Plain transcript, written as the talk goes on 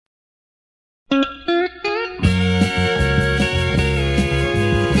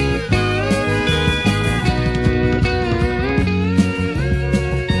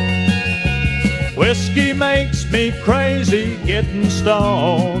Whiskey makes me crazy, getting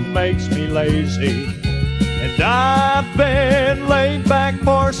stoned makes me lazy, and I've been laid back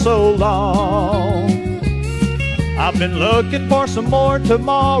for so long. I've been looking for some more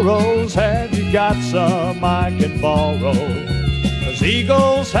tomorrows. Have you got some I can borrow? 'Cause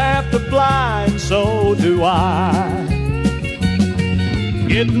eagles have to fly and so do I.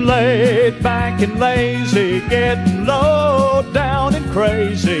 Getting laid back and lazy, getting low down and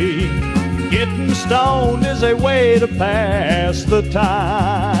crazy. Getting stoned is a way to pass the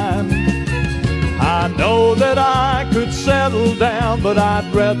time. I know that I could settle down, but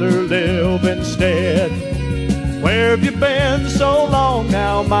I'd rather live instead. Where have you been so long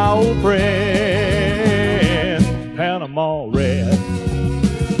now, my old friend? Panama Red.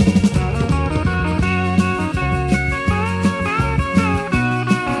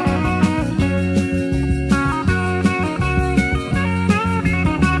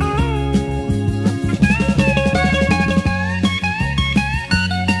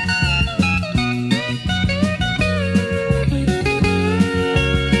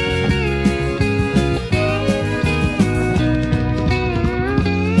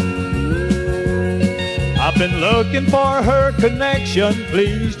 I've been looking for her connection.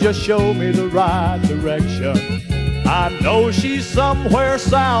 Please just show me the right direction. I know she's somewhere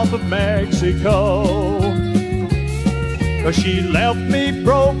south of Mexico. 'Cause she left me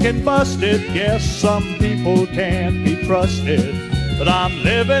broke and busted. Guess some people can't be trusted, but I'm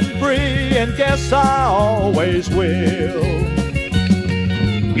living free and guess I always will.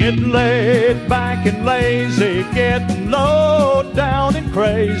 Getting laid back and lazy, getting low down and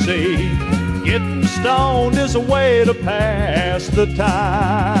crazy. Getting stoned is a way to pass the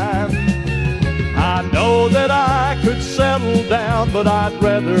time. I know that I could settle down, but I'd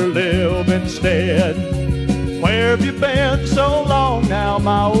rather live instead. Where have you been so long now,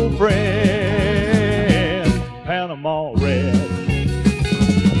 my old friend? Panama Red.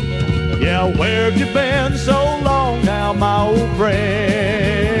 Yeah, where have you been so long now, my old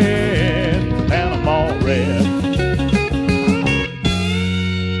friend?